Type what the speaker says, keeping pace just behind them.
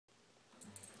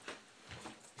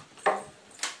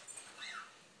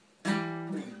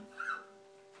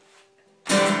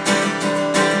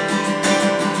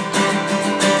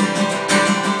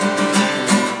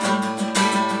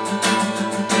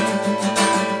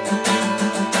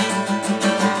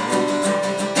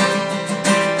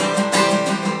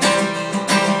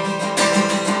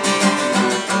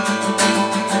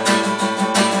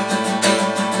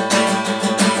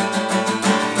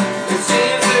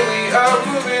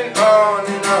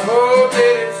hope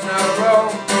that it's not wrong,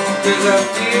 'cause I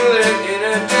feel it in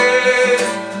a daze.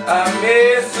 I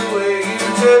miss the way you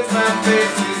touch my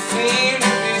face. You seem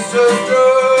to be so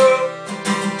strong,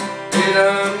 and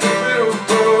I'm the brittle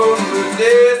bone with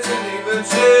destiny but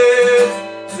chance.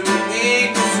 So we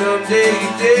can someday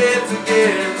dance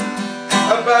again.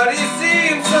 Our bodies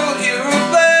seem so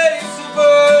irreplaceable.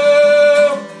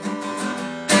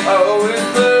 I always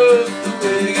love the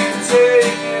way you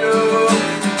take it all.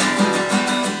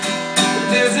 But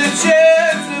there's a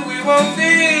chance that we won't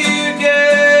be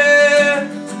again.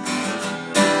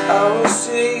 I will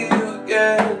see you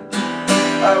again.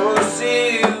 I will see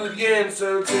you again. So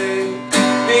take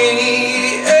me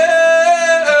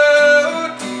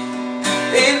out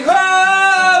and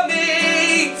hold me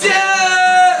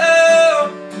down.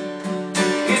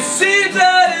 It seems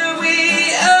that we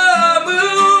are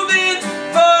moving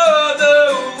farther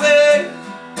away.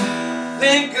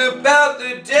 Think about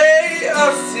the day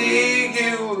I'll see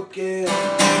you again.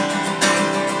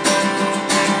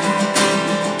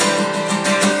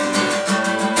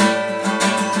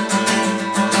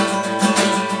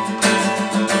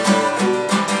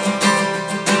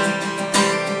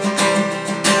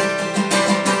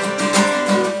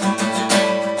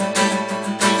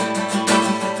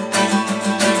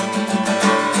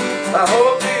 I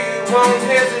hope that you won't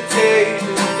hesitate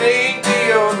to think that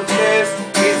you're the best.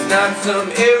 It's not some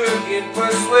arrogant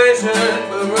persuasion,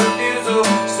 but refusal,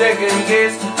 second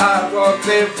guess. I walk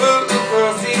barefoot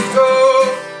across these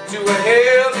coasts to a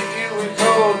hell that you would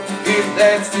hold. If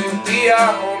that's to be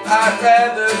our home, I'd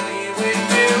rather be with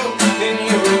you than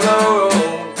you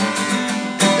alone.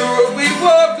 The road we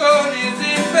walk on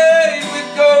isn't paved with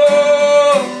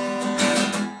gold,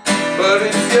 but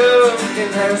it's young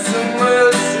and has so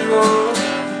much to hold.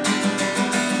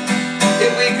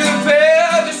 If we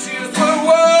compare the shoes we're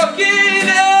walking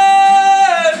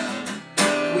in,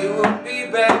 we will be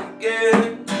back again.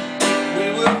 We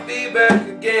will be back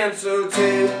again. So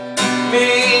take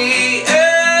me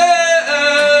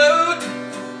out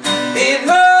and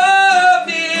hold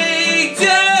me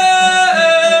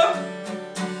down.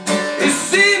 It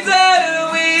seems that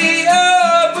we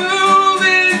are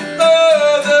moving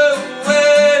farther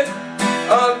away.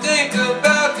 I'll think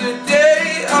about the day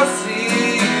I'll see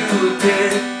you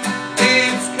again.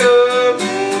 It's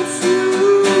coming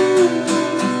soon,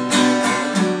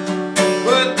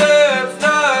 but that's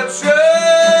not true.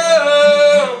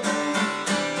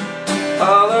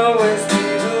 I'll always be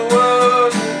the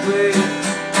one who waits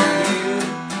for you.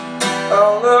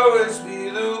 I'll always be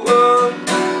the one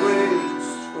who waits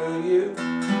for you.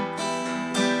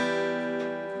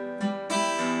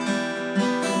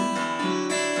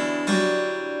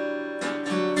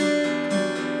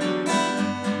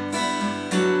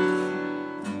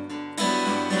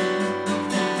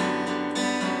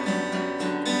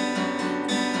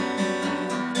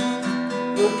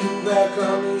 Looking back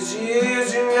on these years,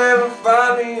 you never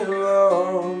find me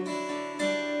alone.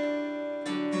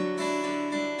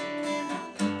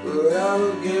 But I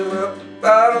will give up the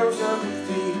bottoms of your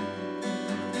feet,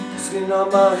 skin on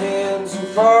my hands and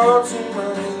fall to my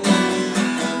knees.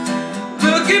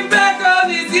 Looking back on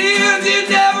these years, you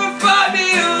never find me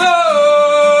alone.